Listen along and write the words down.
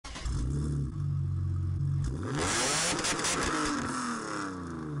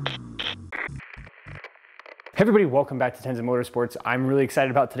Hey everybody, welcome back to Tenza Motorsports. I'm really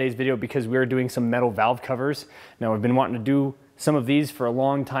excited about today's video because we're doing some metal valve covers. Now I've been wanting to do some of these for a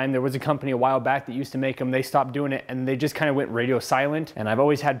long time. There was a company a while back that used to make them. They stopped doing it and they just kind of went radio silent. And I've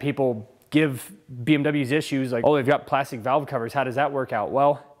always had people give BMW's issues like, oh, they've got plastic valve covers. How does that work out?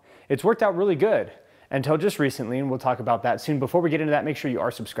 Well, it's worked out really good until just recently, and we'll talk about that soon. Before we get into that, make sure you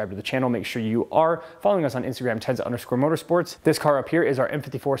are subscribed to the channel. Make sure you are following us on Instagram, Tenza_Motorsports. This car up here is our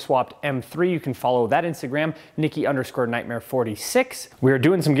M54 swapped M3. You can follow that Instagram, Nikki_Nightmare46. We are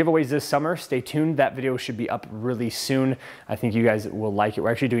doing some giveaways this summer. Stay tuned. That video should be up really soon. I think you guys will like it.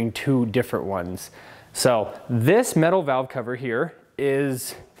 We're actually doing two different ones. So this metal valve cover here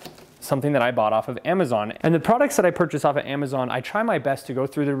is something that I bought off of Amazon. And the products that I purchase off of Amazon, I try my best to go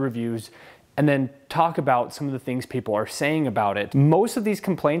through the reviews and then talk about some of the things people are saying about it. Most of these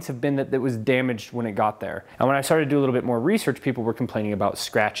complaints have been that it was damaged when it got there. And when I started to do a little bit more research, people were complaining about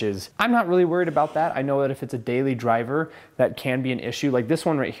scratches. I'm not really worried about that. I know that if it's a daily driver, that can be an issue. Like this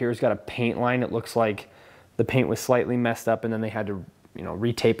one right here has got a paint line. It looks like the paint was slightly messed up and then they had to,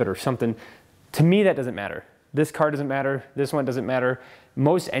 retape it or something. To me, that doesn't matter. This car doesn't matter. This one doesn't matter.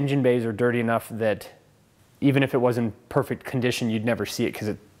 Most engine bays are dirty enough that even if it was in perfect condition, you'd never see it because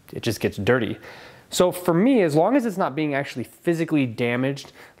it just gets dirty. So for me, as long as it's not being actually physically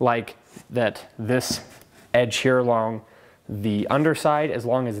damaged, like this edge here along the underside, as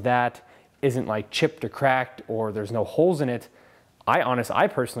long as that isn't like chipped or cracked or there's no holes in it, I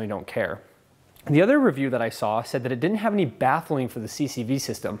personally don't care. The other review that I saw said that it didn't have any baffling for the CCV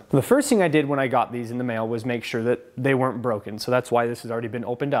system. The first thing I did when I got these in the mail was make sure that they weren't broken. So that's why this has already been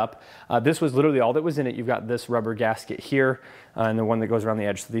opened up. This was literally all that was in it. You've got this rubber gasket here and the one that goes around the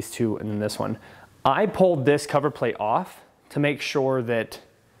edge. So these two and then this one. I pulled this cover plate off to make sure that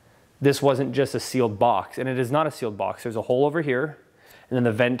this wasn't just a sealed box, and it is not a sealed box. There's a hole over here and then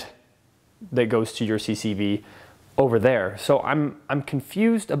the vent that goes to your CCV over there. So I'm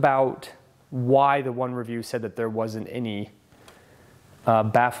confused about why the one review said that there wasn't any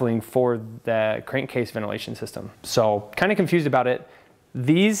baffling for the crankcase ventilation system. So kind of confused about it.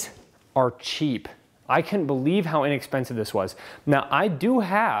 These are cheap. I couldn't believe how inexpensive this was. Now I do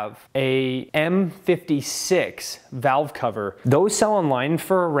have a M56 valve cover. Those sell online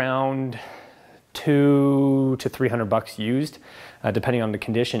for around $200 to $300 used, depending on the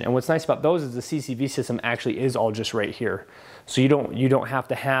condition. And what's nice about those is the CCV system actually is all just right here. So you don't have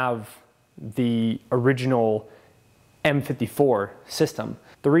to have the original M54 system.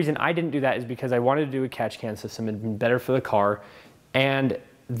 The reason I didn't do that is because I wanted to do a catch can system. It'd been better for the car. And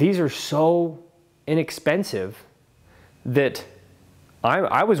these are so inexpensive that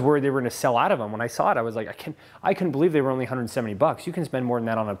I was worried they were going to sell out of them. When I saw it, I was like, I couldn't believe they were only $170. You can spend more than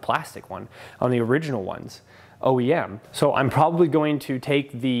that on a plastic one, on the original ones, OEM. So I'm probably going to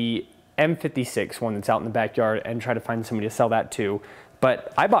take the M56 one that's out in the backyard and try to find somebody to sell that too.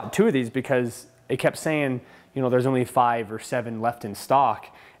 But I bought two of these because it kept saying, there's only 5 or 7 left in stock.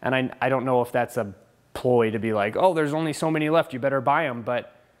 And I don't know if that's a ploy to be like, oh, there's only so many left, you better buy them.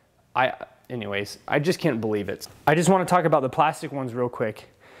 But anyways, I just can't believe it. I just want to talk about the plastic ones real quick.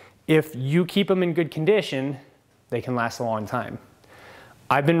 If you keep them in good condition, they can last a long time.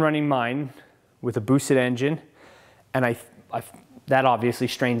 I've been running mine with a boosted engine, and that obviously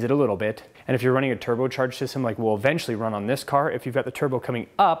strains it a little bit. And if you're running a turbocharged system like we'll eventually run on this car, if you've got the turbo coming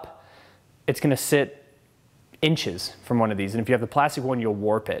up, it's gonna sit inches from one of these. And if you have the plastic one, you'll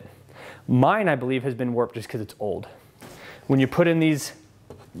warp it. Mine, I believe, has been warped just because it's old. When you put in these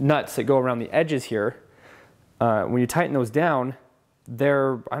nuts that go around the edges here, when you tighten those down,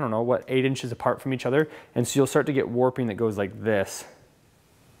 they're, 8 inches apart from each other. And so you'll start to get warping that goes like this.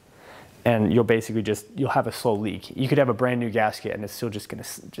 And you'll basically you'll have a slow leak. You could have a brand new gasket and it's still just gonna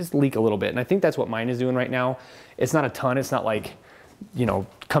leak a little bit. And I think that's what mine is doing right now. It's not a ton, it's not like,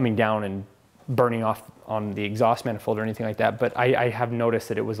 coming down and burning off on the exhaust manifold or anything like that, but I have noticed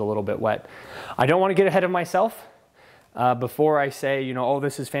that it was a little bit wet. I don't wanna get ahead of myself before I say, oh,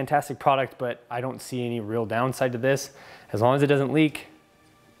 this is fantastic product, but I don't see any real downside to this. As long as it doesn't leak,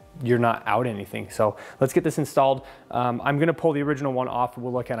 you're not out anything. So let's get this installed. I'm gonna pull the original one off.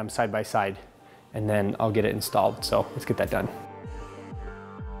 We'll look at them side by side and then I'll get it installed. So let's get that done.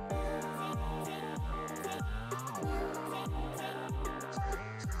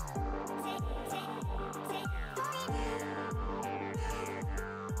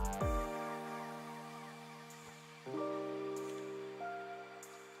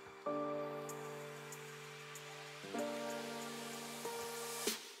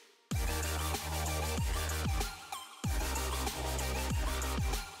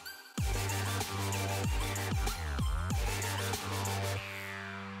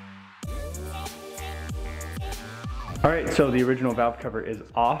 All right, so the original valve cover is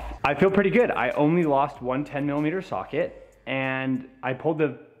off. I feel pretty good. I only lost one 10mm socket and I pulled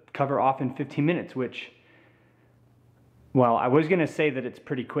the cover off in 15 minutes, which, well, I was gonna say that it's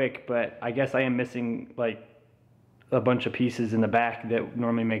pretty quick, but I guess I am missing like a bunch of pieces in the back that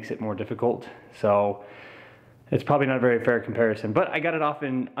normally makes it more difficult. So it's probably not a very fair comparison, but I got it off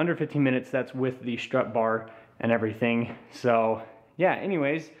in under 15 minutes. That's with the strut bar and everything. So yeah,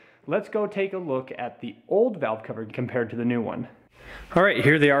 anyways, let's go take a look at the old valve cover compared to the new one. All right,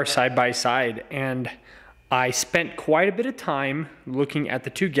 here they are side by side, and I spent quite a bit of time looking at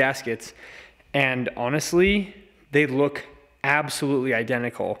the two gaskets, and honestly, they look absolutely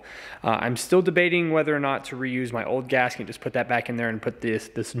identical. I'm still debating whether or not to reuse my old gasket, just put that back in there and put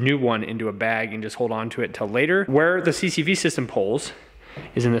this new one into a bag and just hold on to it till later. Where the CCV system pulls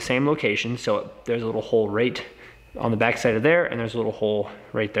is in the same location, so there's a little hole right on the back side of there, and there's a little hole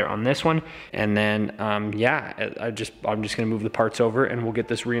right there on this one. And then yeah, I'm just gonna move the parts over and we'll get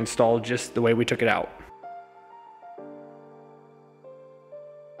this reinstalled just the way we took it out.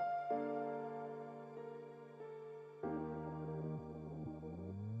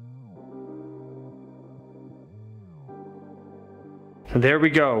 There we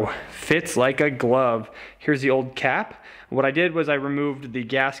go, fits like a glove. Here's the old cap. What I did was I removed the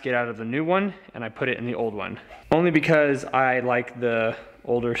gasket out of the new one and I put it in the old one. Only because I like the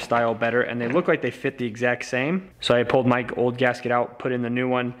older style better and they look like they fit the exact same. So I pulled my old gasket out, put in the new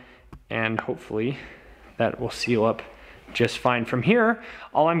one, and hopefully that will seal up just fine. From here,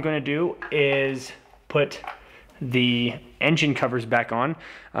 all I'm gonna do is put the engine covers back on.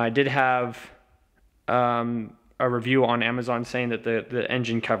 I did have a review on Amazon saying that the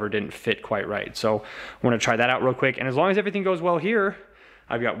engine cover didn't fit quite right. So I'm gonna try that out real quick. And as long as everything goes well here,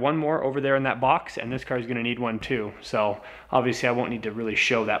 I've got one more over there in that box, and this car is gonna need one too. So obviously I won't need to really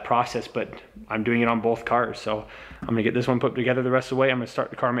show that process, but I'm doing it on both cars. So I'm gonna get this one put together the rest of the way. I'm gonna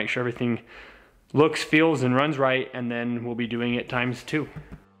start the car, make sure everything looks, feels, and runs right, and then we'll be doing it times 2.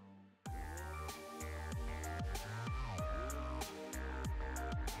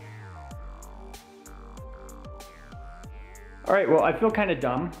 All right, well, I feel kind of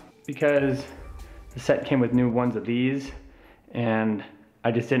dumb because the set came with new ones of these and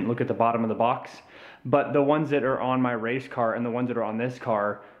I just didn't look at the bottom of the box. But the ones that are on my race car and the ones that are on this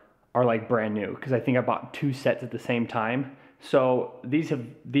car are like brand new because I think I bought 2 sets at the same time. So these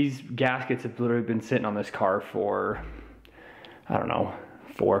gaskets have literally been sitting on this car for, I don't know,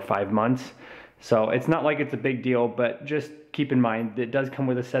 4 or 5 months. So it's not like it's a big deal, but just keep in mind it does come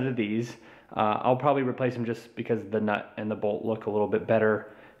with a set of these. I'll probably replace them just because the nut and the bolt look a little bit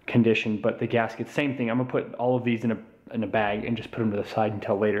better condition, but the gasket, same thing. I'm gonna put all of these in a bag and just put them to the side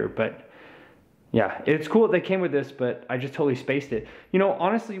until later. But yeah, it's cool that they came with this, but I just totally spaced it. You know,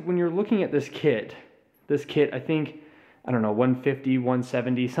 honestly, when you're looking at this kit, I think, I don't know, 150,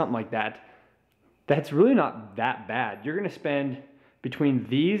 170, something like that. That's really not that bad. You're gonna spend, between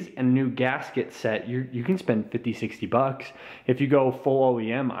these and new gasket set, you can spend 50, 60 bucks. If you go full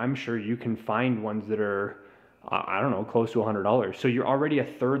OEM, I'm sure you can find ones that are, I don't know, close to $100. So you're already a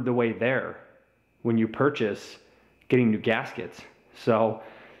third the way there when you purchase getting new gaskets. So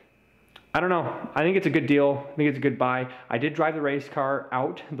I don't know, I think it's a good deal. I think it's a good buy. I did drive the race car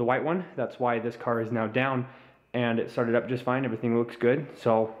out, the white one. That's why this car is now down, and it started up just fine. Everything looks good.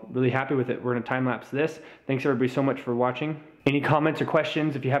 So really happy with it. We're gonna time lapse this. Thanks everybody so much for watching. Any comments or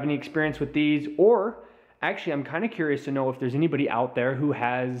questions if you have any experience with these, or actually I'm kind of curious to know if there's anybody out there who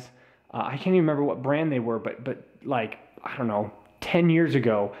has, I can't even remember what brand they were, but like, I don't know, 10 years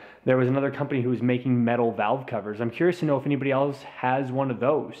ago, there was another company who was making metal valve covers. I'm curious to know if anybody else has one of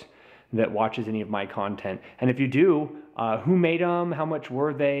those that watches any of my content. And if you do, who made them? How much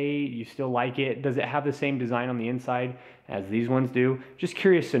were they? You still like it? Does it have the same design on the inside as these ones do? Just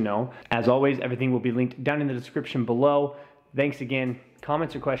curious to know. As always, everything will be linked down in the description below. Thanks again.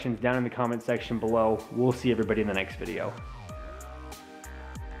 Comments or questions down in the comment section below. We'll see everybody in the next video.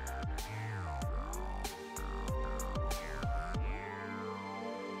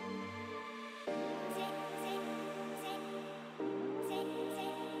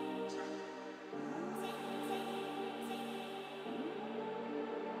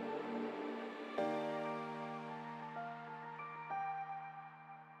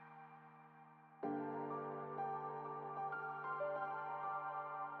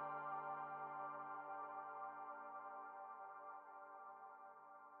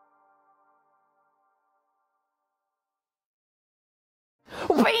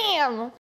 Bam!